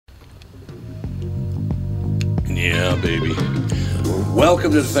Yeah, baby.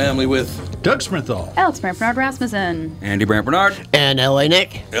 Welcome to the family with Doug Sprinthal, Alex Brant Bernard Rasmussen, Andy Brant Bernard, and L.A.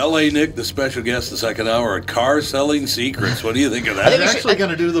 Nick. L.A. Nick, the special guest the second hour at Car Selling Secrets. What do you think of that? He's actually going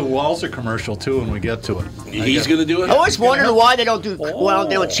to do the Walzer commercial too when we get to it. He's going to do it? I always wondered why they don't they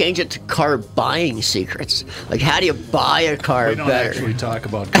don't change it to car buying secrets. Like, how do you buy a car We don't better? actually talk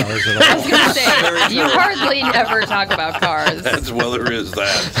about cars at all. I was going to say, you hardly ever talk about cars. Well, there is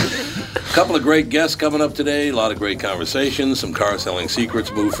that. A couple of great guests coming up today. A lot of great conversations. Some car selling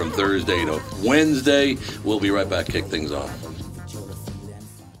secrets move from Thursday to Wednesday. We'll be right back. Kick things off.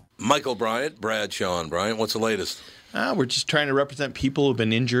 Michael Bryant, Bradshaw and Bryant. What's the latest? We're just trying to represent people who've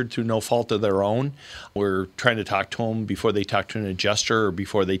been injured through no fault of their own. We're trying to talk to them before they talk to an adjuster or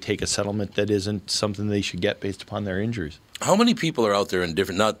before they take a settlement that isn't something they should get based upon their injuries. How many people are out there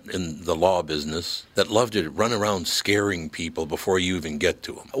not in the law business, that love to run around scaring people before you even get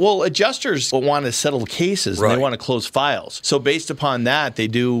to them? Well, adjusters want to settle cases and Right. they want to close files. So based upon that, they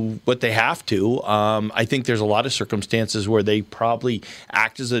do what they have to. I think there's a lot of circumstances where they probably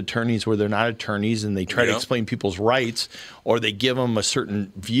act as attorneys where they're not attorneys, and they try to explain people's rights, or they give them a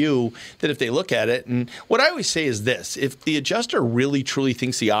certain view that if they look at it. And what I always say is this: if the adjuster really truly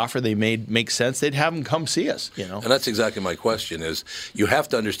thinks the offer they made makes sense, they'd have them come see us. And that's exactly my question is, you have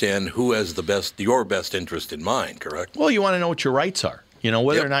to understand who has your best interest in mind, correct? Well, you want to know what your rights are.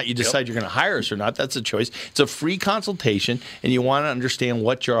 Whether or not you decide you're going to hire us or not, that's a choice. It's a free consultation, and you want to understand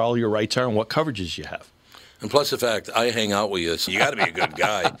what all your rights are and what coverages you have. And plus the fact I hang out with you, so you got to be a good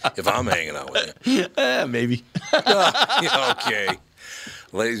guy if I'm hanging out with you. Maybe. Okay.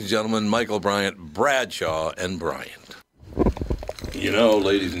 Ladies and gentlemen, Michael Bryant, Bradshaw and Bryant.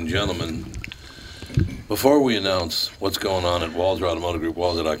 Ladies and gentlemen, before we announce what's going on at Walzer Automotive Group,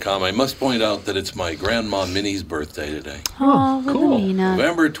 Walzer.com, I must point out that it's my grandma Minnie's birthday today. Oh, Wilhelmina.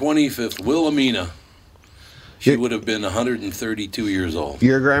 November 25th, Wilhelmina. She would have been 132 years old.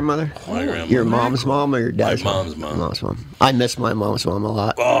 Your grandmother? My grandmother. Your mom's mom or your dad's My mom's mom. Mom's mom. I miss my mom's mom a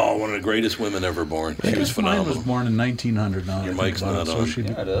lot. Oh, one of the greatest women ever born. She was phenomenal. Mine was born in 1900 now. Your mic's not on.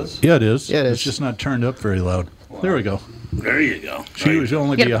 Yeah, it is. Yeah, it is. Yeah, it is. It's just not turned up very loud. Wow. There we go. There you go. She was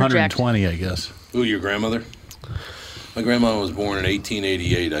only You be gotta project. 120, I guess. Who, your grandmother? My grandma was born in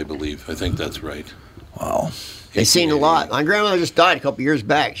 1888, I believe. I think that's right. Wow. They've seen a lot. My grandmother just died a couple years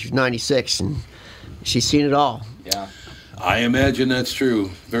back. She's 96, and she's seen it all. Yeah. I imagine that's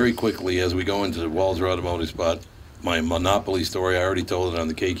true. Very quickly, as we go into the Walzer Automotive spot, my Monopoly story, I already told it on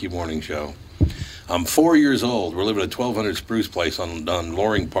the KQ Morning Show. I'm 4 years old. We're living at 1200 Spruce Place on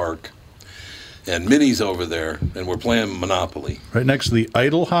Loring Park. And Minnie's over there, and we're playing Monopoly. Right next to the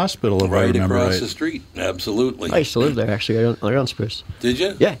Idle Hospital, if I Right remember across right. the street. Absolutely. I used to live there, actually. I don't Spruce. Did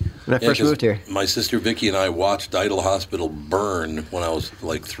you? Yeah, when I first 'cause moved here. My sister Vicky and I watched Idle Hospital burn when I was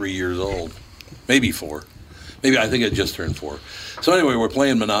like 3 years old. Maybe 4. Maybe I think I just turned 4. So anyway, we're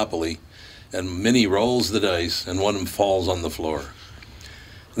playing Monopoly, and Minnie rolls the dice, and one of them falls on the floor.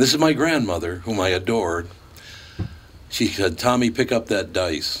 This is my grandmother, whom I adored. She said, "Tommy, pick up that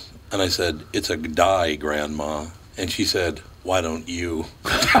dice." And I said, "It's a die, Grandma." And she said, "Why don't you?"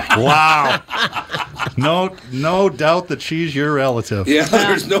 Wow. No doubt that she's your relative. Yeah,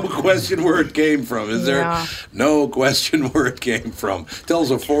 there's no question where it came from, is there? Yeah. No question where it came from.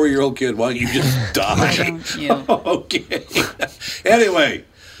 Tells a 4-year-old kid, "Why don't you just die?" Why don't you? Okay. Anyway,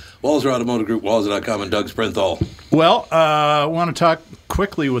 Walzer Automotive Group, Walzer.com, and Doug Sprinthal. Well, I want to talk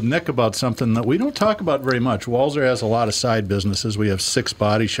quickly with Nick about something that we don't talk about very much. Walzer has a lot of side businesses. We have 6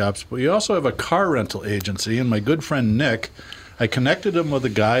 body shops, but we also have a car rental agency. And my good friend Nick, I connected him with a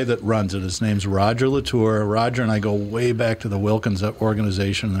guy that runs it. His name's Roger Latour. Roger and I go way back to the Wilkins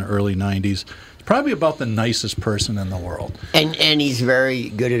organization in the early 90s. He's probably about the nicest person in the world. And he's very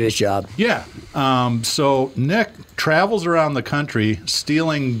good at his job. Yeah. So Nick travels around the country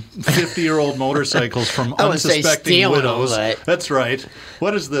stealing 50-year-old motorcycles from I wouldn't say unsuspecting stealing them, widows. but- That's right.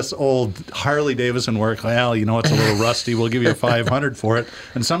 What is this old Harley Davidson work? Well, it's a little rusty. We'll give you $500 for it.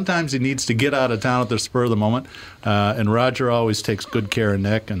 And sometimes he needs to get out of town at the spur of the moment. And Roger always takes good care of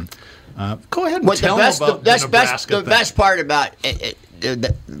Nick. And go ahead and tell him about the Nebraska The best part about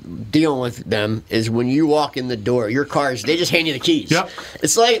dealing with them is when you walk in the door, your cars, they just hand you the keys. Yep.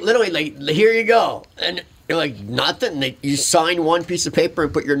 It's like, literally, like, here you go. And you're like, nothing. You sign one piece of paper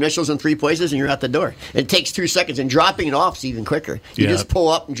and put your initials in 3 places, and you're out the door. It takes 2 seconds, and dropping it off is even quicker. You Yeah. just pull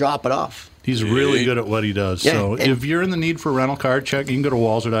up and drop it off. He's really good at what he does. Yeah, So and- if you're in the need for a rental car, you can go to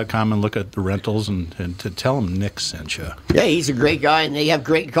Walzer.com and look at the rentals and to tell him Nick sent you. Yeah, he's a great guy, and they have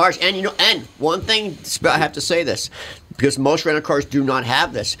great cars. And and one thing, I have to say this, because most rental cars do not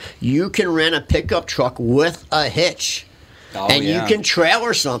have this. You can rent a pickup truck with a hitch. and you can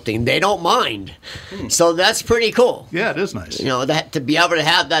trailer something. They don't mind. So that's pretty cool. Yeah, it is nice. You know, that to be able to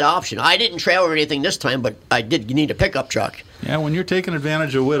have that option. I didn't trailer anything this time, but I did need a pickup truck. Yeah, when you're taking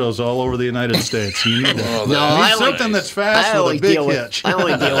advantage of widows all over the United States, you need, something that's fast with a big hitch. I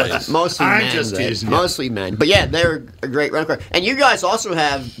only deal with mostly I'm men. just teasing you. Mostly men. But yeah, they're a great rental car. And you guys also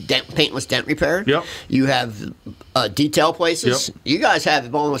have paintless dent repair. Yep. You have detail places. Yep. You guys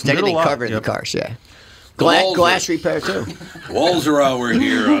have almost everything covered in the cars, yeah. Glass repair, too. Walls are over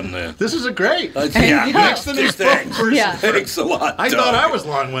here on the... This is a great. Next to these things. Yeah. Thanks a lot, I Doug. thought I was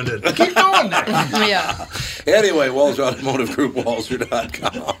long-winded. Keep going, Nick. Yeah. Anyway, Walser Automotive Group,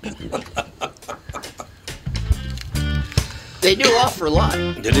 Walser.com. They do offer a lot.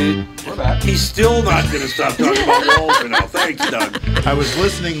 Did he? We're back. He's still not going to stop talking about Walser now. Thanks, Doug. I was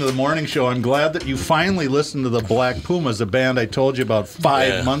listening to the morning show. I'm glad that you finally listened to the Black Pumas, a band I told you about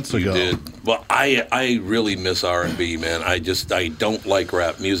 5 months ago. You did. Well, I really miss R&B, man. I don't like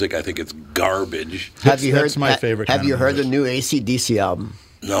rap music. I think it's garbage. Have you heard? That's my favorite. Have kind you of heard the music. new AC/DC album?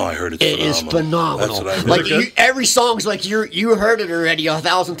 No, I heard it's It is phenomenal. That's what I heard. Like every song's like you heard it already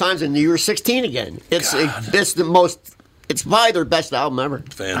 1,000 times, and you were 16 again. It's the most. It's probably their best album ever.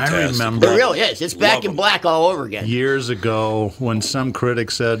 Fantastic. I remember. It really is. It's Back in Black all over again. Years ago, when some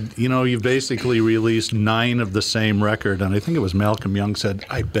critic said, you basically released 9 of the same record, and I think it was Malcolm Young said,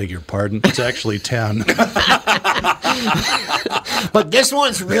 I beg your pardon, it's actually 10. But this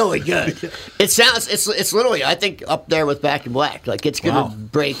one's really good. It's literally, I think, up there with Back in Black. Like, it's going to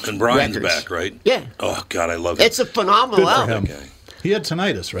break And Brian's records. back, right? Yeah. Oh, God, I love it. It's a phenomenal Good for album. him. He had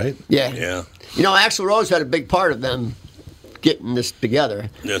tinnitus, right? Yeah. Yeah. Axl Rose had a big part of them getting this together.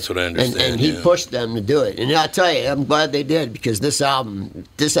 That's what I understand. And he pushed them to do it. And I'll tell you, I'm glad they did, because this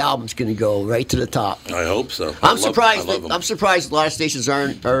album's going to go right to the top. I hope so. I'm surprised a lot of stations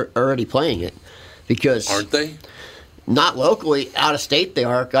are already playing it, because aren't they? Not locally, out of state they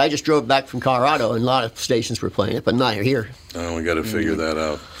are. I just drove back from Colorado, and a lot of stations were playing it, but not here. Oh, we got to figure that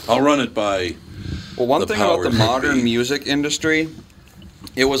out. I'll run it by. Well, one thing about the powers that modern be. music industry,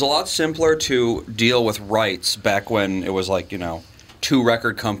 it was a lot simpler to deal with rights back when it was like, 2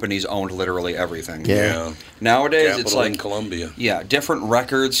 record companies owned literally everything. Yeah. Nowadays, Capitol it's like and Columbia. Yeah, different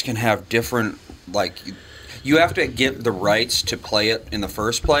records can have different, you have to get the rights to play it in the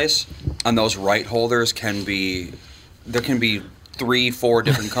first place, and those right holders can be 3-4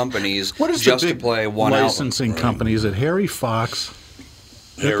 different companies What is just the to big play one licensing album. company? Is it Harry Fox?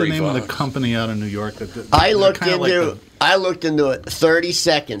 What's the name of the company out of New York? I looked into it. 30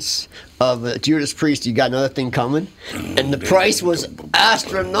 seconds of Judas Priest. You got another thing coming, and the price was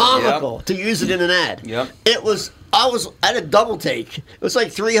astronomical to use it in an ad. Yep. I was at a double take. It was like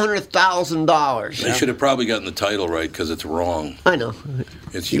 $300,000. They should have probably gotten the title right, because it's wrong. I know.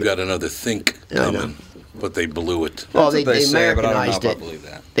 It's You Got Another Think Coming, but they blew it. Well, That's they what they say, but I don't know Americanized if I it. believe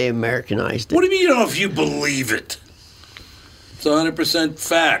that. They Americanized it. What do you mean, if you believe it? It's 100%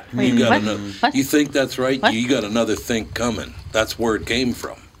 fact. Wait, You got what? another. What? You think that's right? What? You got another think coming. That's where it came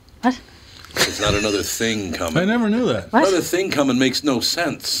from. What? It's not another thing coming. I never knew that. What? Another thing coming makes no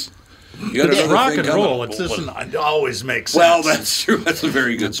sense. You got It's another rock thing and coming. roll. It always makes sense. Well, that's true. That's a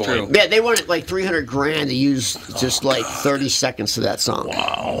very good point. true. Yeah, they wanted like $300,000 to use just 30 seconds of that song.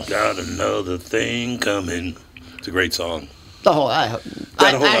 Wow. Got another thing coming. It's a great song. The whole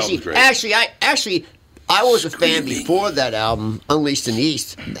album's great. I was a fan Screaming. before that album, Unleashed in the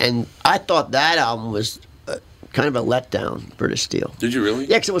East, and I thought that album was kind of a letdown for this deal. Did you really?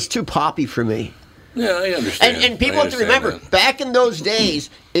 Yeah, because it was too poppy for me. Yeah, I understand. And people I have to understand remember, that. back in those days,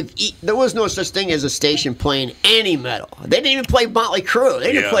 there was no such thing as a station playing any metal. They didn't even play Motley Crue.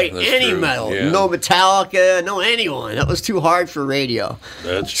 They didn't Yeah, play that's any true. metal. Yeah. No Metallica, no anyone. That was too hard for radio.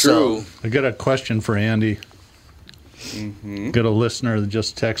 That's So- true. I got a question for Andy. Got a listener that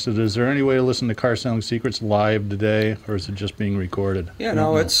just texted. Is there any way to listen to Car Selling Secrets live today, or is it just being recorded? Yeah,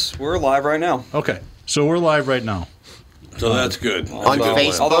 no, we're live right now. Okay, so we're live right now. So that's good. That's On a good Facebook.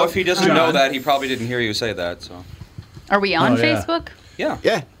 plan. Although if he doesn't John. know that, he probably didn't hear you say that. So Are we on Oh, yeah. Facebook? yeah,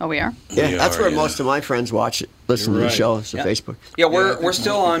 Yeah, Oh, we are? yeah. We That's are, where yeah. most of my friends watch it, listen You're to the right. show. It's Yeah. Facebook. yeah, we're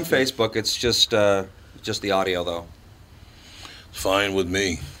still on Facebook. It's just the audio though. Fine with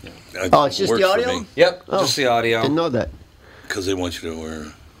me. Oh, it's just the audio? Yep, Oh, just the audio. Didn't know that. Because they want you to wear.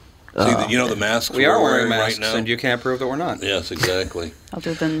 See, you know the masks We are we're wearing masks, right now? and you can't prove that we're not. Yes, exactly. I'll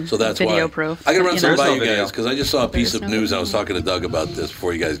do the So that's video why. proof. I got to run You some know? by There's you no video. guys because I just saw a piece of There's no news. I was talking to Doug about this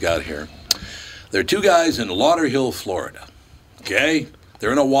before you guys got here. There are 2 guys in Lauderhill, Florida. Okay?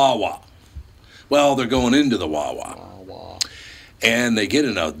 They're in a Wawa. Well, they're going into the Wawa. And they get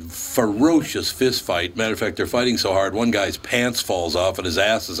in a ferocious fist fight. Matter of fact, they're fighting so hard, one guy's pants falls off and his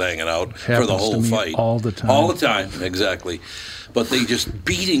ass is hanging out for the whole fight. All the time. All the time, exactly. But they just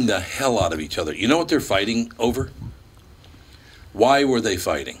beating the hell out of each other. You know what they're fighting over? Why were they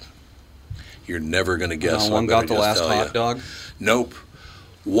fighting? You're never going to guess. One got the last hot dog? Nope.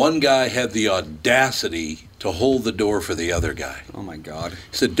 One guy had the audacity to hold the door for the other guy. Oh, my God.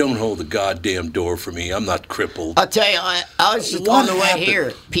 He said, don't hold the goddamn door for me. I'm not crippled. I'll tell you, I was just on the way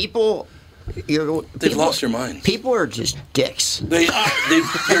here. People... They've lost their minds. People are just dicks. They're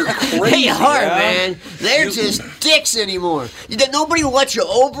crazy. They are, man. They're just dicks anymore. Nobody will let you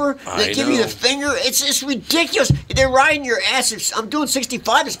over. They give you the finger. It's just ridiculous. They're riding your ass. I'm doing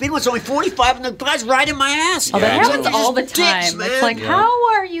 65. The speed limit's only 45, and the guy's riding my ass. Oh, that happens all the time. Dicks, it's like,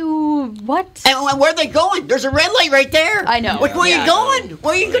 how are you? What? And where are they going? There's a red light right there. I know. Like, where are you going?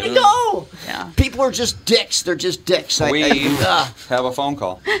 Where are you going to go? Yeah. People are just dicks. They're just dicks. We have a phone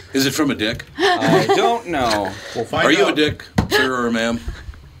call. Is it from a dick? I don't know. We'll find Are you out. a dick, sir or ma'am?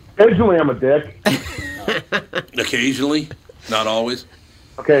 Occasionally, I'm a dick. Occasionally, not always.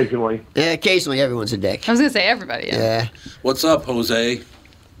 Occasionally. Yeah, occasionally everyone's a dick. I was gonna say everybody. Yeah. What's up, Jose?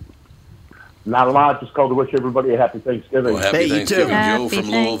 Not a lot. Just called to wish everybody a happy Thanksgiving. Well, happy Hey, you Thanksgiving, too. Joe Happy from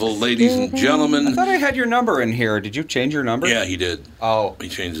Louisville, ladies and I gentlemen. thought I had your number in here. Did you change your number? Yeah, he did. Oh. He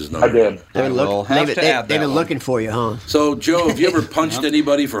changed his number. I did. They've will have to add been that one. looking for you, huh? So, Joe, have you ever punched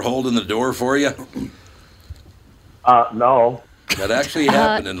anybody for holding the door for you? No. That actually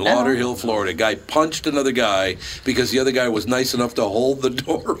happened in no. Lauderhill, Florida. A guy punched another guy because the other guy was nice enough to hold the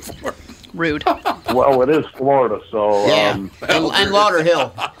door for him. Rude. Well, it is Florida, so Yeah. And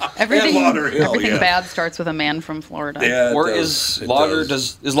Lauderhill. Everything, Lauderhill, everything yeah. bad starts with a man from Florida. Yeah, Where it is does. It Lauder?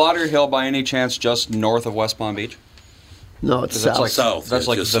 does. Is Lauderhill by any chance just north of West Palm Beach? No, it's 'Cause south. that's like South. That's It's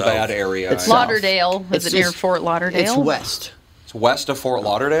like the just south. bad area. It's I know. Lauderdale. It's Is it near just- Fort Lauderdale? It's west. It's west of Fort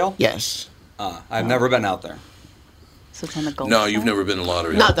Lauderdale. Yes. I've never been out there. So it's on the Gulf. No, side? you've never been to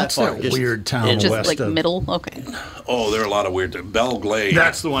Lauderhill. Not that That's far. a weird town Just west like of... middle. Okay. Oh, there are a lot of weird... Belglade.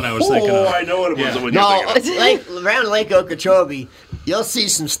 That's the one I was thinking of. Oh, I know what it was. Yeah. When No, you're thinking of. around Lake Okeechobee, you'll see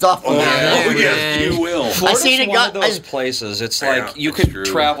some stuff Oh, around there, yes, man. you will. Florida's seen it one of got- those places. It's Yeah, like you it's could true.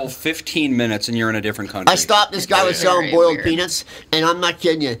 travel 15 minutes and you're in a different country. I stopped. This guy was Very selling boiled weird. peanuts, and I'm not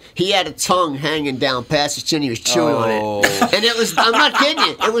kidding you. He had a tongue hanging down past his chin. He was chewing on Oh. it, and it was. I'm not kidding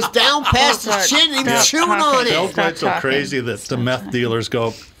you. It was down past his chin. And he was chewing on it. Belgrade's so Stop crazy that the meth dealers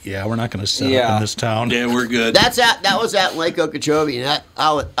go, yeah, we're not going to set up Yeah. in this town. Yeah, we're good. That was at Lake Okeechobee, and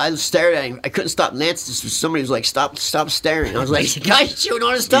I stared at him. I couldn't stop. Lance, somebody was like, "Stop staring." I was like, "The guy's chewing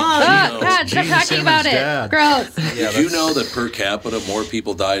on his tongue." Ah, God, stop Gene talking Simmons' about it. dad. Gross. Did you know that per capita, more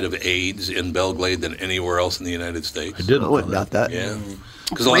people died of AIDS in Belglade than anywhere else in the United States? I didn't I know wouldn't that. doubt that. Yeah.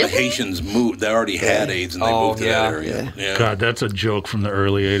 Because a lot of Haitians moved. They already had AIDS and they Oh, moved to yeah. that area. Yeah. God, that's a joke from the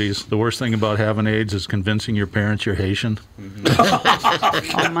early 80s. The worst thing about having AIDS is convincing your parents you're Haitian.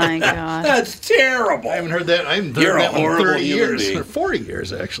 Oh my God. That's terrible. I haven't heard that. I haven't You're heard a that in horrible 30 human years. being. Or 40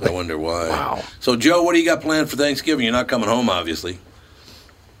 years, actually. I wonder why. Wow. So, Joe, what do you got planned for Thanksgiving? You're not coming home, obviously.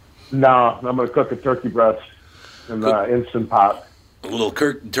 no, I'm going to cook a turkey breast in the Instant Pot. A little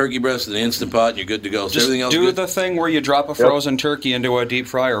turkey breast in the Instant Pot, and you're good to go. So Just everything else do good? the thing where you drop a frozen turkey into a deep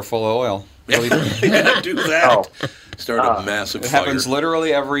fryer full of oil. Really, Yeah, do that. Oh. Start a massive it fire. happens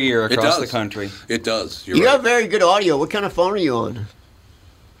literally every year It across does. the country. It does. You're You right. have very good audio. What kind of phone are you on?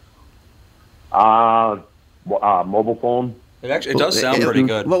 Mobile phone. It does sound pretty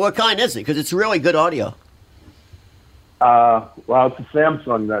good. Well, what kind is it? Because it's really good audio. Well, it's a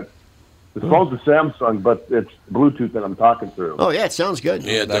Samsung. The phone's a Samsung, but it's Bluetooth that I'm talking through. Oh yeah, it sounds good.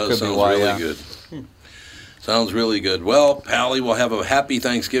 Yeah, it That does. could be Sounds why, really yeah. good. Sounds really good. Well, Pally, we'll have a happy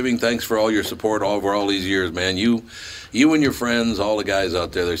Thanksgiving. Thanks for all your support over all these years, man. You and your friends, all the guys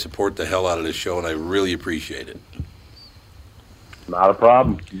out there, they support the hell out of this show, and I really appreciate it. Not a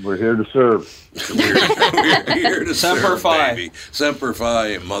problem. We're here to serve. We're here to Semper serve, Fi. baby. Semper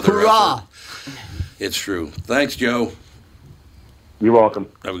Fi, mother Hurrah! effer. It's true. Thanks, Joe. You're welcome.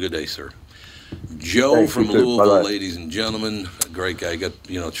 Have a good day, sir. Joe Thanks, from you too. Louisville, Bye-bye. ladies and gentlemen, a great guy. Got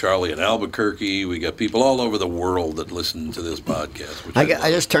Charlie in Albuquerque. We got people all over the world that listen to this podcast. Which I love.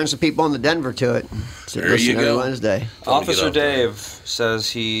 just turned some people on the Denver to it. So There listen you every go. Wednesday. Officer out there. Dave says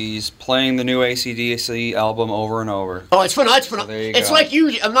he's playing the new AC/DC album over and over. Oh, it's fun. It's fun. there you It's go. like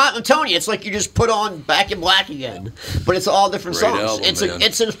you. I'm telling you, it's like you just put on Back in Black again, but it's all different Great songs. album,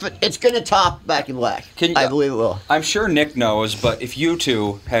 man. It's gonna top Back in Black. I believe it will. I'm sure Nick knows, but if you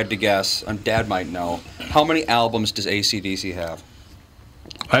two had to guess, and Dad might know, how many albums does AC/DC have?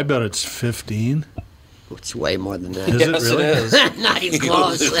 I bet it's 15. It's way more than that. Is it really? It is. Not even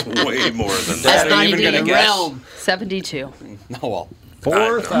close. It's way more than That's that. not even even in gonna the guess? realm. 72. No, well,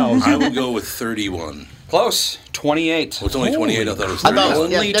 4,000. I would go with 31. close. 28. Well, it's only 28. I thought it was I 31. thought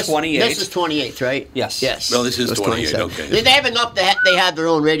Only this, 28. This is 28, right? Yes. Yes. No, this is It was 28, 27. okay. They have enough that they have their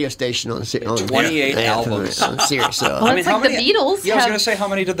own radio station on. 28 albums. On Sirius. So. Well, it's like the Beatles Yeah, I was have- going to say, how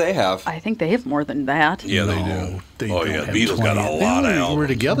many did they have? I think they have more than that. Yeah, they No, do. they Oh, don't yeah. have Beatles got a 20. lot of They were albums.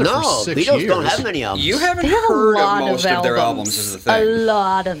 together No, for 6 Beatles years. don't have many albums. You haven't They have a heard lot of most of their albums, is the thing. A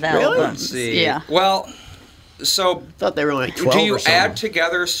lot of albums. Let's see. Yeah. Well, so I thought they were only like 12 do you or something. add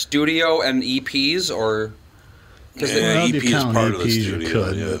together studio and EPs, or? Yeah, Well, if EP you is count part of the EPs, you studio.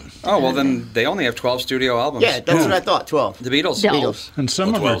 could, yeah. but- Oh, well, then they only have 12 studio albums. Yeah, that's what I thought. 12. The Beatles. No. Beatles. And some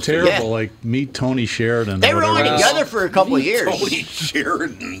of them are 12 too. terrible, Yeah. like Meet Tony Sheridan. They or were only whatever. together for a couple of years. Tony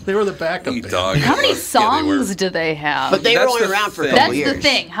Sheridan. They were the backup You band. talking How many about? Yeah, they were. songs do they have? But they were That's only the around for a thing. couple That's years. the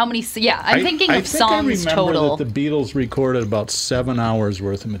thing. How many? Yeah, I'm thinking of songs I total. that the Beatles recorded about 7 hours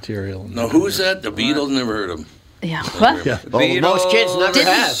worth of material. No, who's that? The Beatles? Never heard of them. Yeah. What? Yeah. Well, most kids never Didn't,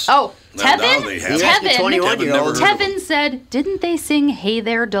 have. oh, Now Tevin? they have. You ask a Tevin. 21-year-old. Never heard of Tevin said, "Didn't they sing Hey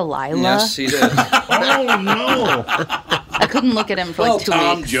There, Delilah?" Yes, he did. Oh, no. I couldn't look at him for Well, like 2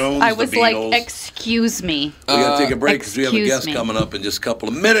 Tom weeks. Jones, I the was like, Beatles. "Excuse me." We got to take a break because we have a excuse guest me. coming up in just a couple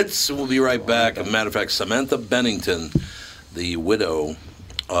of minutes. We'll be right back. As a matter of fact, Samantha Bennington, the widow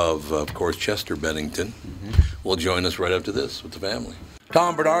of course, Chester Bennington, will join us right after this with the family.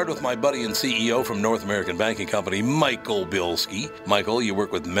 Tom Bernard with my buddy and CEO from North American Banking Company, Michael Bilski. Michael, you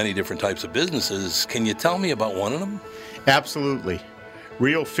work with many different types of businesses. Can you tell me about one of them? Absolutely.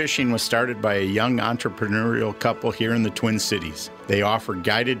 Real Fishing was started by a young entrepreneurial couple here in the Twin Cities. They offer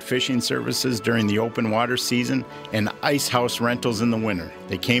guided fishing services during the open water season and ice house rentals in the winter.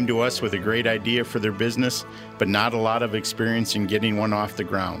 They came to us with a great idea for their business, but not a lot of experience in getting one off the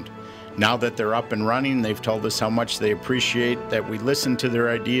ground. Now that they're up and running, they've told us how much they appreciate that we listen to their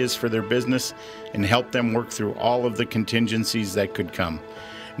ideas for their business and help them work through all of the contingencies that could come,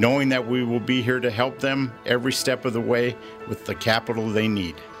 knowing that we will be here to help them every step of the way with the capital they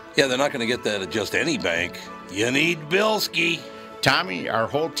need. Yeah, they're not going to get that at just any bank. You need Bilski. Tommy, our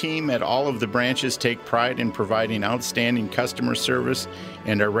whole team at all of the branches take pride in providing outstanding customer service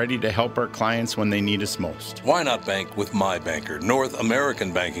and are ready to help our clients when they need us most. Why not bank with my banker, North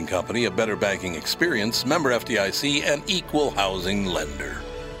American Banking Company, a better banking experience, member FDIC, and equal housing lender.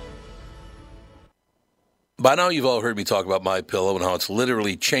 By now, you've all heard me talk about MyPillow and how it's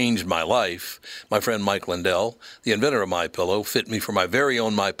literally changed my life. My friend Mike Lindell, the inventor of MyPillow, fit me for my very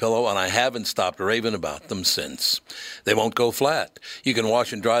own MyPillow, and I haven't stopped raving about them since. They won't go flat. You can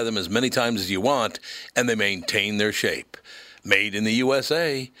wash and dry them as many times as you want, and they maintain their shape. Made in the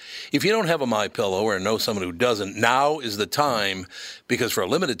USA. If you don't have a MyPillow or know someone who doesn't, now is the time, because for a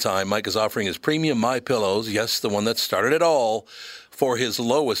limited time, Mike is offering his premium MyPillows, yes, the one that started it all, for his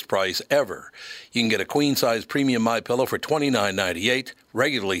lowest price ever. You can get a queen-size premium MyPillow for $29.98,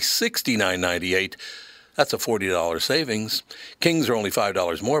 regularly $69.98. That's a $40 savings. Kings are only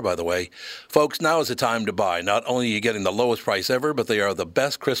 $5 more, by the way. Folks, now is the time to buy. Not only are you getting the lowest price ever, but they are the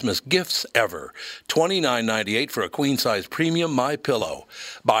best Christmas gifts ever. $29.98 for a queen-size premium MyPillow.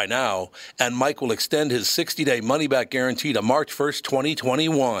 Buy now, and Mike will extend his 60-day money-back guarantee to March 1st,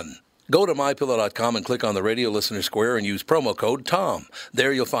 2021. Go to MyPillow.com and click on the radio listener square and use promo code TOM.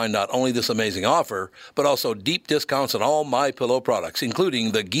 There you'll find not only this amazing offer, but also deep discounts on all MyPillow products,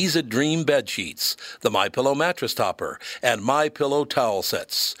 including the Giza Dream bed sheets, the MyPillow mattress topper, and MyPillow towel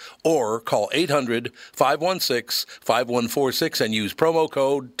sets. Or call 800-516-5146 and use promo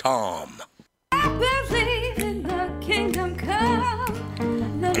code TOM.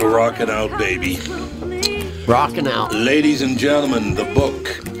 Rockin' out, baby. Rocking out. Ladies and gentlemen, the book,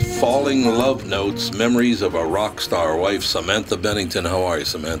 Falling Love Notes, Memories of a Rock Star Wife, Samantha Bennington. How are you,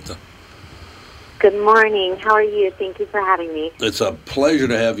 Samantha? Good morning. How are you? Thank you for having me. It's a pleasure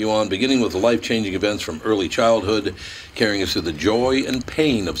to have you on, beginning with life-changing events from early childhood, carrying us through the joy and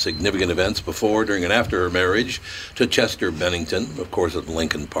pain of significant events before, during, and after her marriage to Chester Bennington, of course, at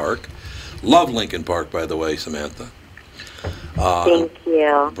Lincoln Park. Love Lincoln Park, by the way, Samantha. Thank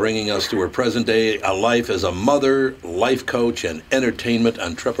you. Bringing us to her present day, a life as a mother, life coach, and entertainment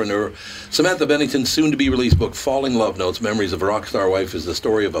entrepreneur. Samantha Bennington's soon-to-be-released book, Falling Love Notes, Memories of a Rockstar Wife, is the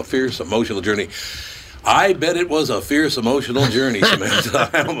story of a fierce, emotional journey. I bet it was a fierce, emotional journey,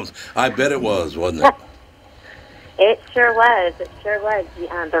 Samantha. I bet it was, wasn't it? It sure was. It sure was.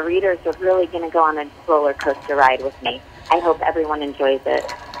 The readers are really going to go on a roller coaster ride with me. I hope everyone enjoys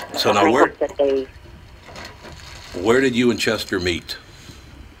it. So and now I hope that they... Where did you and Chester meet?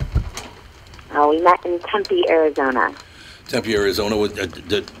 We met in Tempe, Arizona. Tempe, Arizona.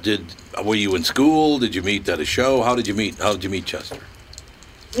 were you in school? Did you meet at a show? How did you meet Chester?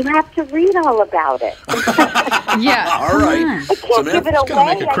 You have to read all about it. Yeah. All right. I can't give it It's away.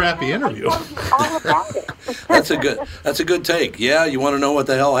 gonna make a crappy interview. I told you all about it. That's a good take. Yeah, you want to know what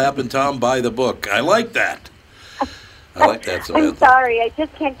the hell happened, Tom? Buy the book. I like that. I like that, Samantha. I'm sorry, I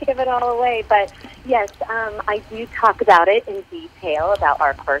just can't give it all away. But yes, I do talk about it in detail about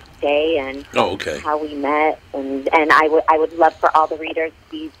our first day and how we met, and I would love for all the readers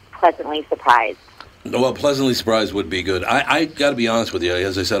to be pleasantly surprised. Well, pleasantly surprised would be good. I got to be honest with you.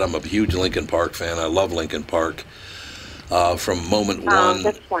 As I said, I'm a huge Linkin Park fan. I love Linkin Park from moment one.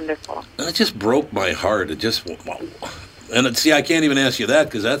 That's wonderful. And it just broke my heart. See, I can't even ask you that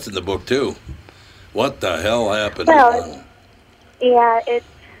because that's in the book too. What the hell happened? Well, yeah,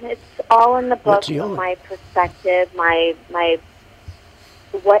 it's all in the book from my perspective,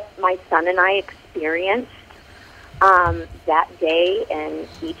 what my son and I experienced that day, and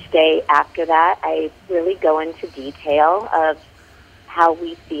each day after that, I really go into detail of how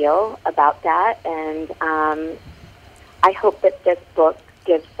we feel about that, and I hope that this book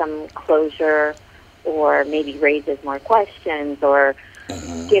gives some closure, or maybe raises more questions, or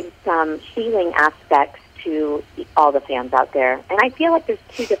gives some healing aspects to all the fans out there. And I feel like there's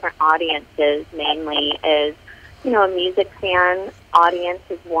two different audiences, mainly is, a music fan audience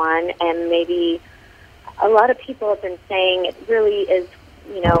is one, and maybe a lot of people have been saying it really is,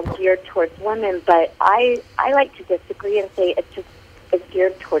 geared towards women, but I like to disagree and say it's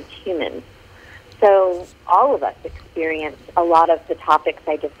geared towards humans. So all of us experience a lot of the topics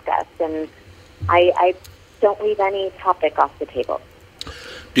I discuss, and I don't leave any topic off the table.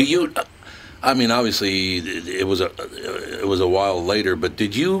 Do you? I mean, obviously, it was a while later, but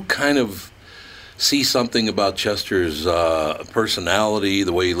did you kind of see something about Chester's personality,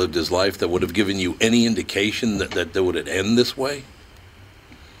 the way he lived his life, that would have given you any indication that would it end this way?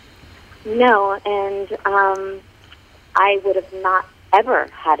 No, and I would have not ever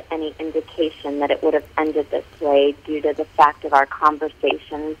had any indication that it would have ended this way due to the fact of our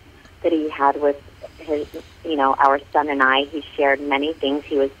conversations that he had with his, our son and I. He shared many things.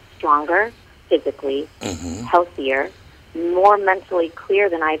 He was stronger physically, healthier, more mentally clear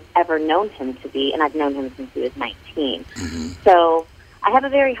than I've ever known him to be, and I've known him since he was 19. So I have a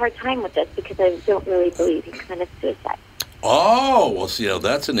very hard time with this because I don't really believe he committed suicide. Oh, well, see,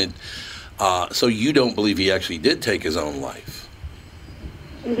 that's so you don't believe he actually did take his own life?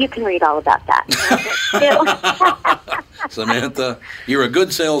 You can read all about that. Samantha, you're a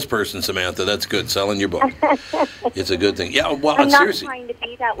good salesperson, Samantha. That's good, selling your book. It's a good thing. Yeah, well, I'm not seriously. trying to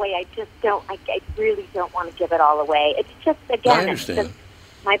be that way. I just don't, I really don't want to give it all away. It's just, again, it's just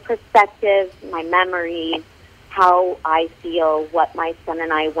my perspective, my memories, how I feel, what my son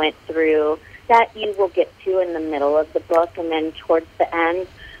and I went through, that you will get to in the middle of the book, and then towards the end,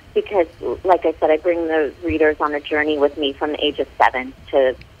 because, like I said, I bring the readers on a journey with me from the age of 7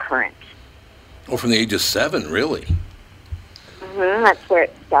 to current. Oh, from the age of 7, really? That's where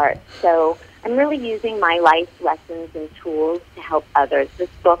it starts. So I'm really using my life lessons and tools to help others. This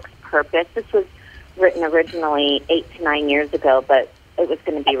book's purpose, this was written originally 8 to 9 years ago, but it was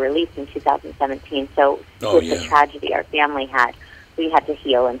going to be released in 2017. So with the tragedy our family had, we had to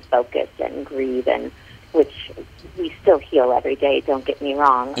heal and focus and grieve, and which we still heal every day, don't get me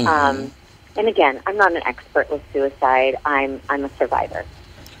wrong. And again, I'm not an expert with suicide. I'm a survivor.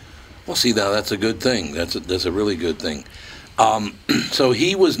 Well, see, now that's a good thing. That's a really good thing. So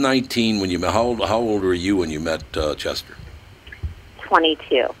he was 19 when you met. How old were you when you met Chester?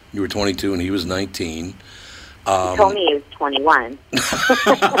 22. You were 22 and he was 19. He told me he was 21.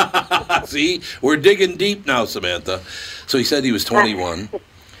 See, we're digging deep now, Samantha. So he said he was 21.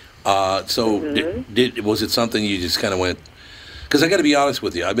 Was it something you just kind of went? Because I got to be honest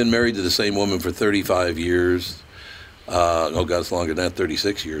with you, I've been married to the same woman for 35 years. Oh God, it's longer than that,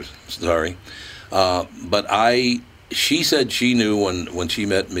 36 years. Sorry, she said she knew when she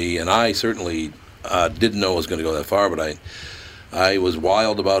met me, and I certainly didn't know it was going to go that far. But I was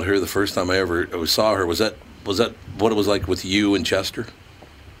wild about her the first time I ever saw her. Was that what it was like with you and Chester?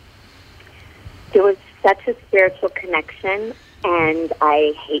 There was such a spiritual connection, and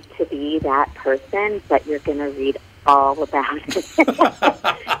I hate to be that person, but you're going to read all about it.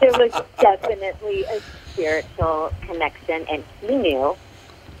 There was definitely a spiritual connection, and he knew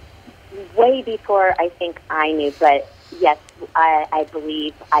way before I think I knew. But yes, I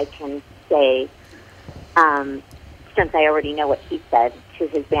believe I can say, since I already know what he said to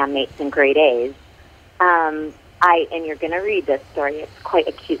his bandmates in grade A's, and you're going to read this story. It's quite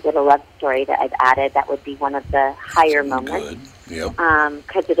a cute little love story that I've added. That would be one of the higher moments.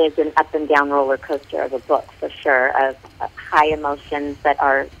 Because it is an up and down roller coaster of a book, for sure, of high emotions that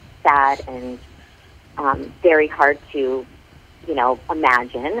are sad and very hard to,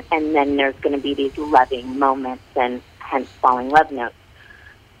 imagine. And then there's going to be these loving moments and hence falling love notes.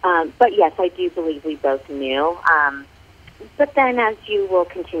 But yes, I do believe we both knew. But then as you will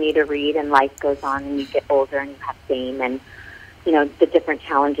continue to read and life goes on and you get older and you have fame and, the different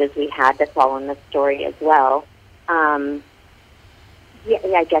challenges we had that fall in the story as well, I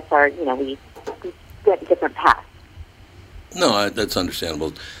guess we went different paths. No, that's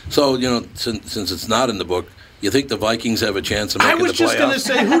understandable. So, since it's not in the book, you think the Vikings have a chance of making the playoffs? I was just going to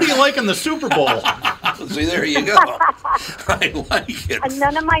say, who do you like in the Super Bowl? See, there you go. I like it. And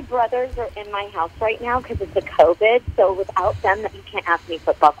none of my brothers are in my house right now because it's a COVID. So without them, you can't ask me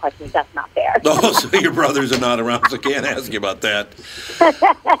football questions. That's not fair. Oh, so your brothers are not around, so I can't ask you about that.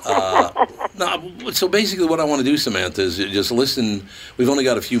 No, so basically what I want to do, Samantha, is just listen. We've only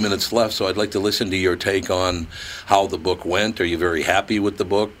got a few minutes left, so I'd like to listen to your take on how the book went. Are you very happy with the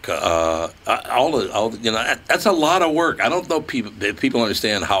book? That's a lot of work. I don't know if people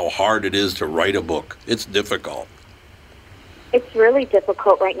understand how hard it is to write a book. It's difficult. It's really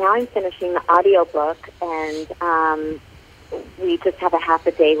difficult. Right now I'm finishing the audiobook, and we just have a half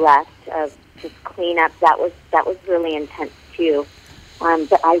a day left of just cleanup. That was really intense, too.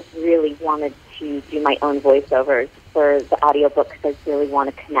 But I really wanted to do my own voiceovers for the audiobook because I really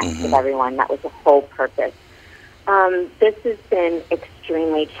want to connect with everyone. That was the whole purpose. This has been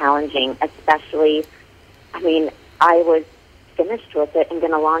extremely challenging, especially, I was finished with it and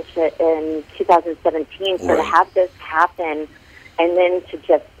going to launch it in 2017. So to have this happen and then to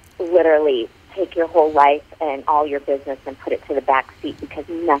just literally take your whole life and all your business and put it to the back seat because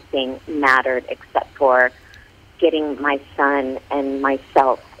nothing mattered except for getting my son and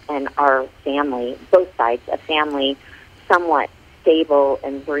myself and our family, both sides of family, somewhat stable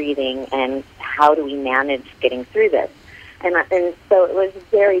and breathing, and how do we manage getting through this? And so it was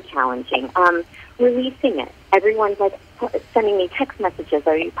very challenging. Releasing it. Everyone's like sending me text messages.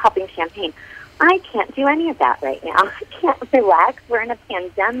 Are you popping champagne? I can't do any of that right now. I can't relax. We're in a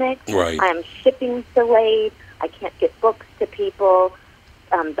pandemic. Right. Shipping's delayed. I can't get books to people.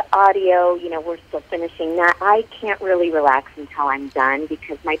 The audio, we're still finishing that. I can't really relax until I'm done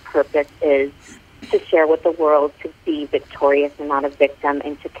because my purpose is to share with the world, to be victorious and not a victim,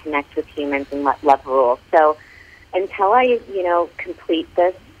 and to connect with humans and let love rule. So until I, complete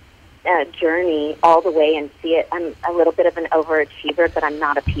this journey all the way and see it, I'm a little bit of an overachiever, but I'm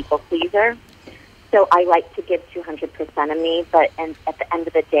not a people pleaser. So I like to give 200% of me, but at the end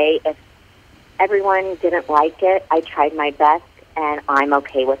of the day, if everyone didn't like it, I tried my best, and I'm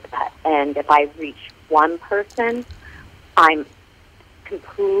okay with that. And if I reach one person, I'm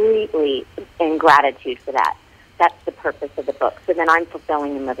completely in gratitude for that. That's the purpose of the book. So then I'm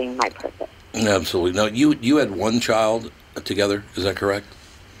fulfilling and living my purpose. Absolutely. Now, you had one child together, is that correct?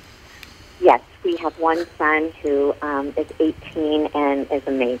 Yes, we have one son who is 18 and is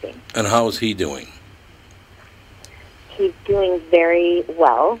amazing. And how is he doing? He's doing very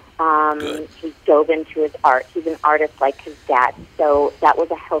well. He dove into his art. He's an artist like his dad, so that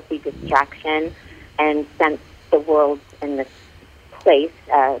was a healthy distraction. And since the world's in this place,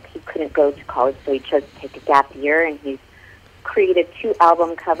 he couldn't go to college, so he chose to take a gap year, and he's created 2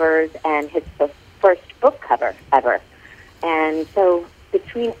 album covers and his first book cover ever. And so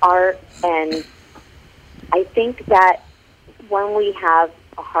between art and I think that when we have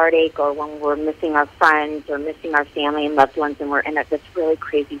a heartache or when we're missing our friends or missing our family and loved ones and we're in this really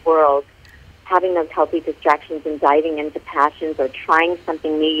crazy world, having those healthy distractions and diving into passions or trying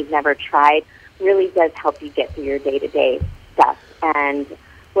something new you've never tried really does help you get through your day-to-day stuff. And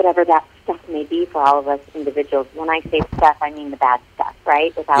whatever that stuff may be for all of us individuals. When I say stuff, I mean the bad stuff,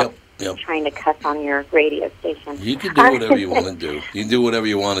 right? Without trying to cuss on your radio station. You can do whatever you want to do. You can do whatever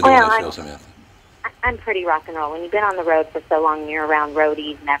you want to do on the show, Samantha. I'm pretty rock and roll. When you've been on the road for so long and you're around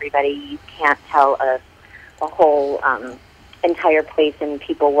roadies and everybody, you can't tell a whole entire place and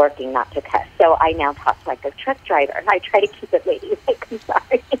people working not to cuss. So I now talk like a truck driver. I try to keep it ladylike. I'm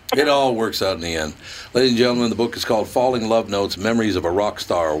sorry. It all works out in the end. Ladies and gentlemen, the book is called Falling Love Notes, Memories of a Rock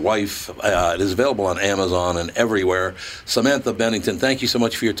Star Wife. It is available on Amazon and everywhere. Samantha Bennington, thank you so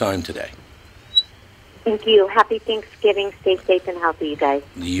much for your time today. Thank you. Happy Thanksgiving. Stay safe and healthy, you guys.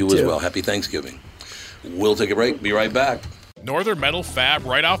 You as well. Happy Thanksgiving. We'll take a break. Be right back. Northern Metal Fab,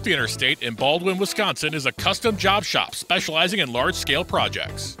 right off the interstate in Baldwin, Wisconsin, is a custom job shop specializing in large-scale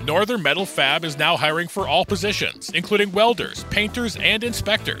projects. Northern Metal Fab is now hiring for all positions, including welders, painters, and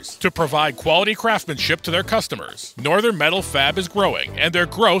inspectors, to provide quality craftsmanship to their customers. Northern Metal Fab is growing, and their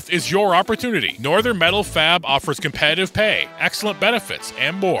growth is your opportunity. Northern Metal Fab offers competitive pay, excellent benefits,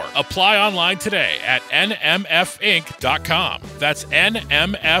 and more. Apply online today at nmfinc.com. That's nmfinc.com.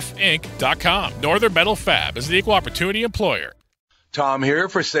 Northern Metal Fab is an equal opportunity employer. Tom here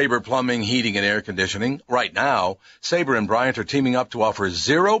for Sabre Plumbing, Heating, and Air Conditioning. Right now, Sabre and Bryant are teaming up to offer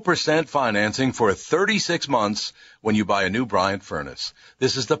 0% financing for 36 months when you buy a new Bryant furnace.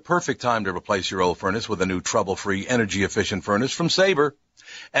 This is the perfect time to replace your old furnace with a new trouble-free, energy-efficient furnace from Sabre.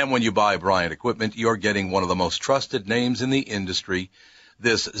 And when you buy Bryant equipment, you're getting one of the most trusted names in the industry.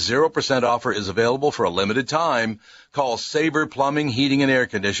 This 0% offer is available for a limited time. Call Sabre Plumbing, Heating, and Air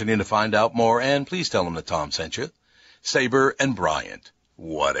Conditioning to find out more, and please tell them that Tom sent you. Sabre and Bryant,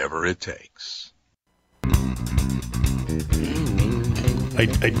 whatever it takes. I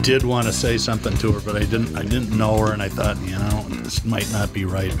did want to say something to her, but I didn't know her, and I thought, this might not be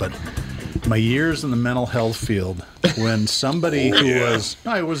right. But my years in the mental health field, when somebody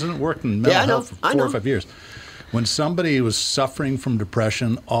I wasn't working in mental health for 4 or 5 years. When somebody was suffering from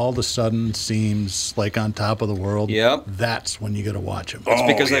depression, all of a sudden seems like on top of the world. Yep. That's when you got to watch them. It's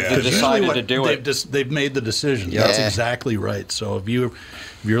because they've decided to do it. They've made the decision. Yeah. That's exactly right. So if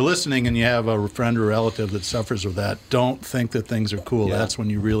you're listening and you have a friend or relative that suffers with that, don't think that things are cool. Yeah. That's when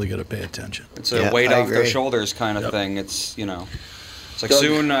you really got to pay attention. It's a weight off their shoulders kind of thing. It's, it's like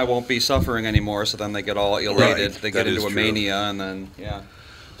soon I won't be suffering anymore, so then they get all elated. Right. They get into a mania, and then,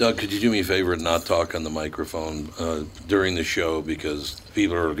 Doug, could you do me a favor and not talk on the microphone during the show, because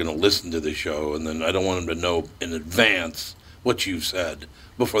people are going to listen to the show, and then I don't want them to know in advance what you've said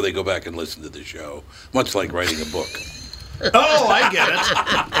before they go back and listen to the show, much like writing a book. Oh, I get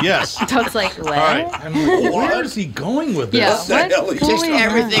it. Yes. Doug's like, what? All right. I'm like, where is he going with this? Yeah, Just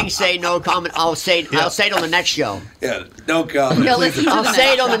everything, say no comment. I'll say it on the next show. Yeah, no comment. No, listen to I'll the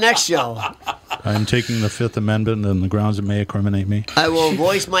say it on the next show. I'm taking the Fifth Amendment on the grounds it may incriminate me. I will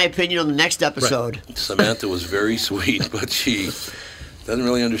voice my opinion on the next episode. Right. Samantha was very sweet, but she doesn't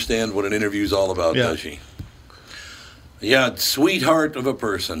really understand what an interview's all about, does she? Yeah, sweetheart of a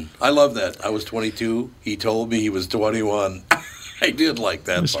person. I love that. I was 22. He told me he was 21. I did like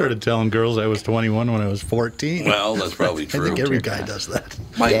that. I started telling girls I was 21 when I was 14. Well, that's probably true. I think every guy does that.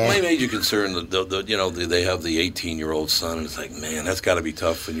 My major concern, they have the 18-year-old son, and it's like, man, that's got to be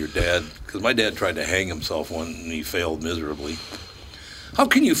tough when your dad, because my dad tried to hang himself one, and he failed miserably. How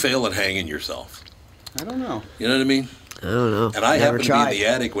can you fail at hanging yourself? I don't know. You know what I mean? I don't know. And I happened to be in the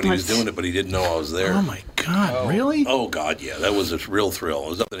attic when he was doing it, but he didn't know I was there. Oh, my God. Really? Oh, God, yeah. That was a real thrill. I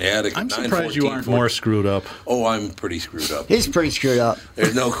was up in the attic. I'm surprised you aren't more screwed up. Oh, I'm pretty screwed up. He's pretty screwed up.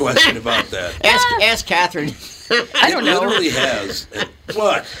 There's no question about that. Ask Catherine. I don't know. It literally has.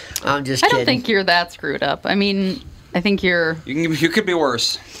 What? I'm just I kidding. don't think you're that screwed up. I mean, I think You could be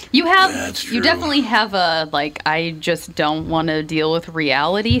worse. You have. That's true. You definitely have a, I just don't want to deal with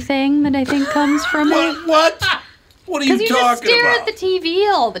reality thing that I think comes from it. What? What are you talking about? Because you just stare at the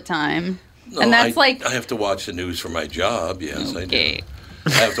TV all the time. No, and that's I have to watch the news for my job. Yes, okay. I do. I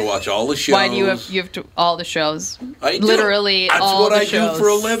have to watch all the shows. Why do you have to all the shows? I do. Literally That's all what the I shows. do for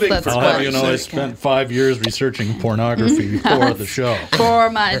a living. That's I'll have you know, I spent 5 years researching pornography for the show. For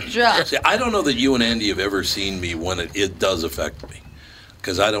my job. See, I don't know that you and Andy have ever seen me when it does affect me,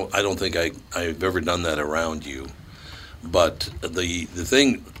 because I don't think I've ever done that around you. But the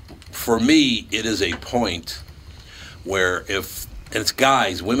thing, for me, it is a point where and it's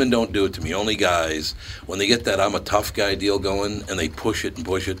guys, women don't do it to me, only guys, when they get that I'm a tough guy deal going and they push it,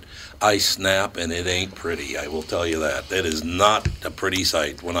 I snap, and it ain't pretty, I will tell you that. It is not a pretty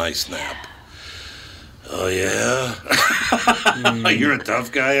sight when I snap. Oh, yeah? You're a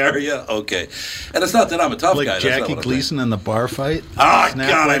tough guy, are you? Okay. And it's not that I'm a tough guy. Like Jackie Gleason in the bar fight? Oh, Snap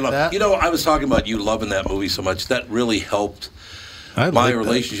God, like I love that? You know, I was talking about you loving that movie so much. That really helped my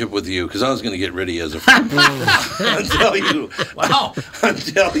relationship with you, because I was going to get rid of you as a friend. Until you. Wow.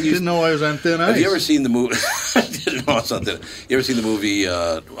 Until you. Didn't know I was on thin ice. Have you ever seen the movie? I didn't know I was on thin ice. You ever seen the movie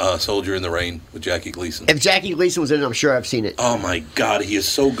Soldier in the Rain with Jackie Gleason? If Jackie Gleason was in it, I'm sure I've seen it. Oh, my God. He is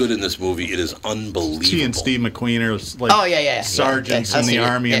so good in this movie. It is unbelievable. He and Steve McQueen are like sergeants in the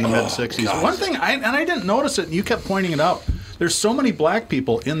Army in the mid-'60s. God. One thing, I didn't notice it, and you kept pointing it out. There's so many black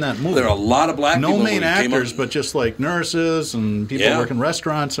people in that movie. There are a lot of black people. No main actors, but just like nurses and people working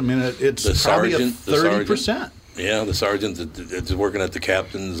restaurants. I mean, it's probably 30%. Yeah, the sergeant that's working at the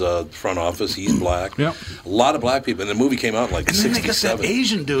captain's front office, he's black. Yep. A lot of black people. And the movie came out in like and 67. And then they got that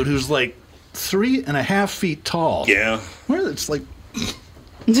Asian dude who's like 3.5 feet tall. Yeah. Where it's like.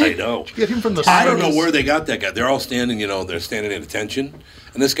 I know. Get him from the I don't side. know where they got that guy. They're all standing, they're standing at attention.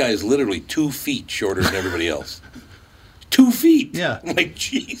 And this guy is literally 2 feet shorter than everybody else. 2 feet. Yeah. I'm like,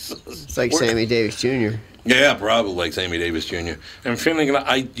 Jesus. It's like Sammy Davis Jr. Yeah, probably like Sammy Davis Jr. I'm feeling,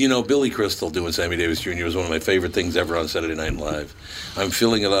 Billy Crystal doing Sammy Davis Jr. was one of my favorite things ever on Saturday Night Live. I'm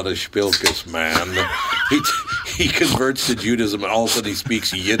feeling a lot of Spilkus, man. He converts to Judaism and all of a sudden he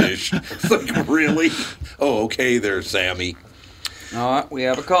speaks Yiddish. It's like, really? Oh, okay there, Sammy. All right, we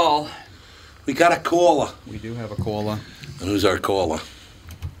have a call. We got a caller. We do have a caller. And who's our caller?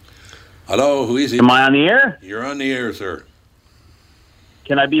 Hello, who is it? Am I on the air? You're on the air, sir.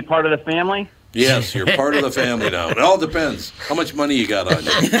 Can I be part of the family? Yes, you're part of the family now. It all depends. How much money you got on you?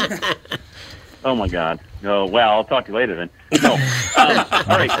 Oh, my God. Oh, well, I'll talk to you later then. No. All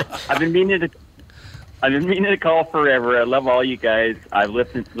right. I've been meaning to call forever. I love all you guys. I've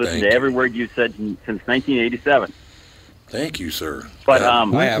listened to every word you said since 1987. Thank you, sir. But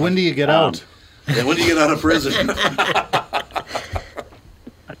when do you get out? Yeah, when do you get out of prison?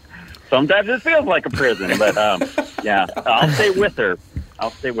 Sometimes it feels like a prison, but yeah, I'll stay with her.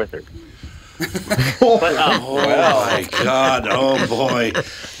 But, oh my God! Oh boy!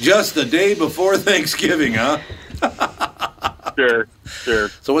 Just the day before Thanksgiving, huh? Sure.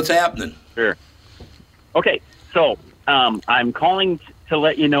 So what's happening? Sure. Okay, so I'm calling to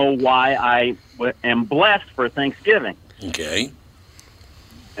let you know why I am blessed for Thanksgiving. Okay.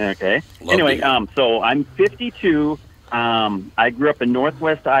 Anyway, so I'm 52. I grew up in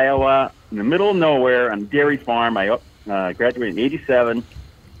Northwest Iowa, in the middle of nowhere, on a dairy farm. I graduated in '87.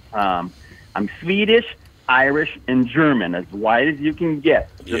 I'm Swedish, Irish, and German, as wide as you can get,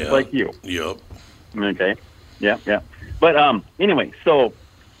 just like you. Yep. Okay. Yep. But anyway, so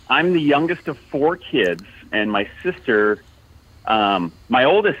I'm the youngest of 4 kids, and my sister, my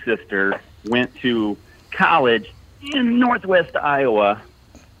oldest sister, went to college in Northwest Iowa,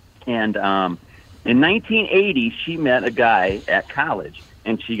 and in 1980, she met a guy at college,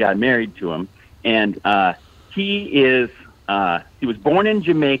 and she got married to him. And he was born in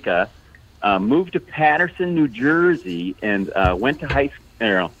Jamaica, moved to Paterson, New Jersey, and went to high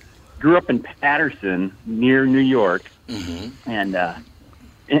school. Grew up in Paterson, near New York. Mm-hmm. And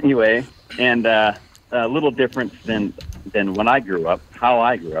anyway, and a little different than when I grew up, how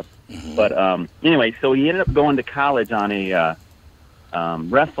I grew up. Mm-hmm. But anyway, so he ended up going to college on a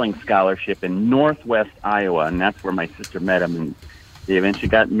wrestling scholarship in Northwest Iowa, and that's where my sister met him, and they eventually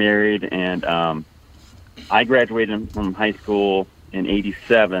got married. And I graduated from high school in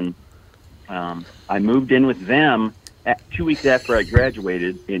 '87. I moved in with them 2 weeks after I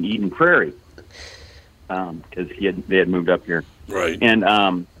graduated in Eden Prairie, because they had moved up here. Right.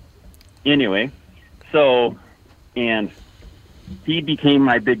 And anyway, so and he became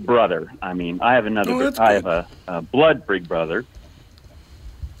my big brother. I mean, I have I have a blood big brother.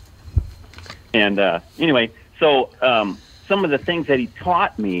 And anyway, so some of the things that he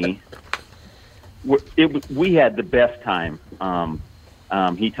taught me, we had the best time.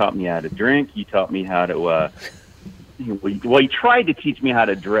 He taught me how to drink. He taught me how to. He tried to teach me how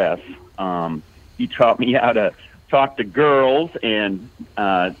to dress. He taught me how to talk to girls and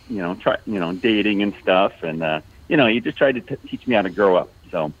dating and stuff. And he just tried to teach me how to grow up.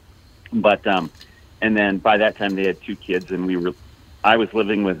 So, but and then by that time they had 2 kids, and I was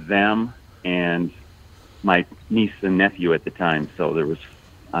living with them and my niece and nephew at the time. So there was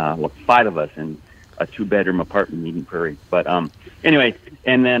 5 of us in a 2-bedroom apartment in Eden Prairie. But anyway,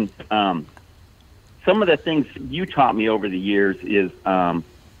 and then some of the things you taught me over the years is as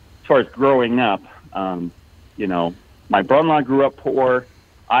far as growing up, my brother-in-law grew up poor.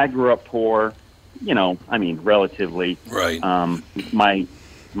 I grew up poor, relatively. Right. My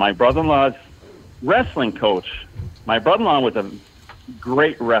brother-in-law's wrestling coach, my brother-in-law was a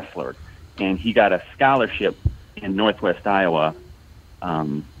great wrestler, and he got a scholarship in Northwest Iowa.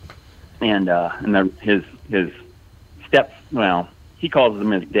 His he calls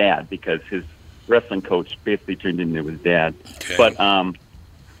him his dad because his wrestling coach basically turned into his dad. Okay. But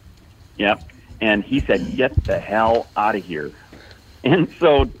and he said, "Get the hell out of here." And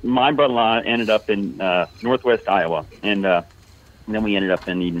so my brother-in-law ended up in Northwest Iowa, and then we ended up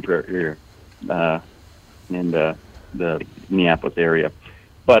in Eden Prairie, in the Minneapolis area.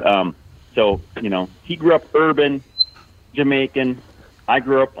 But so he grew up urban, Jamaican. I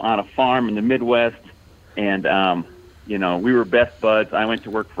grew up on a farm in the Midwest, and we were best buds. I went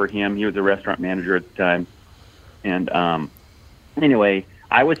to work for him. He was a restaurant manager at the time. And anyway,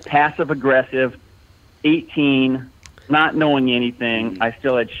 I was passive aggressive, 18, not knowing anything. I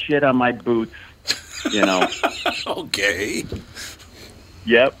still had shit on my boots, Okay.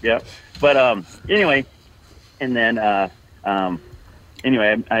 Yep. But anyway, and then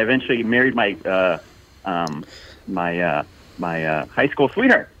anyway, I eventually married my high school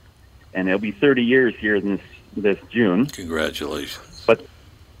sweetheart, and it'll be 30 years here this June. Congratulations! But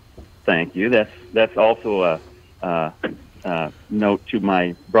thank you. That's also a note to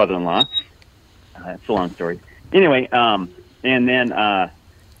my brother-in-law. It's a long story. Anyway, and then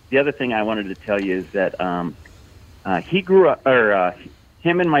the other thing I wanted to tell you is that he grew up, or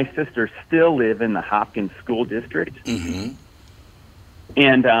him and my sister still live in the Hopkins School District. Mm-hmm.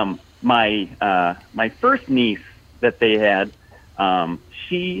 And my first niece that they had,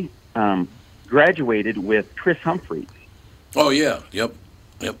 she graduated with Chris Humphreys. Oh yeah, yep.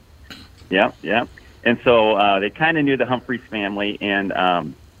 Yeah. And so they kind of knew the Humphreys family, and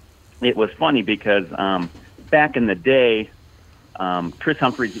it was funny because back in the day, Chris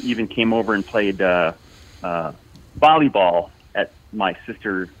Humphreys even came over and played volleyball at my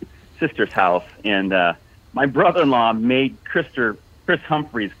sister's house, and my brother-in-law made Chris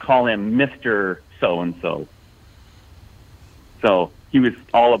Humphreys call him Mr. So-and-so. So he was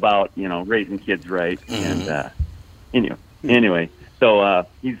all about, raising kids right. And anyway, so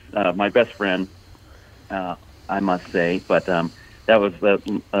he's my best friend, I must say. But that was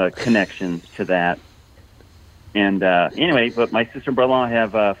the connection to that. And anyway, but my sister and brother-in-law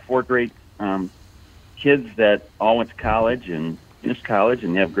have 4 great kids that all went to college and finished college,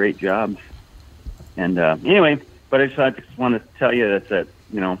 and they have great jobs. And anyway, but I just want to tell you that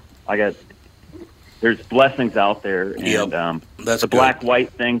there's blessings out there, and that's the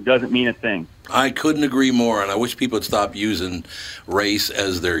black-white thing doesn't mean a thing. I couldn't agree more, and I wish people would stop using race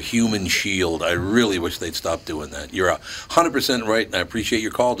as their human shield. I really wish they'd stop doing that. You're 100% right, and I appreciate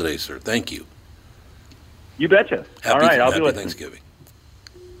your call today, sir. Thank you. You betcha. All right, I'll be listening. Thanksgiving.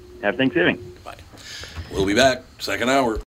 Happy Thanksgiving. Bye. We'll be back, second hour.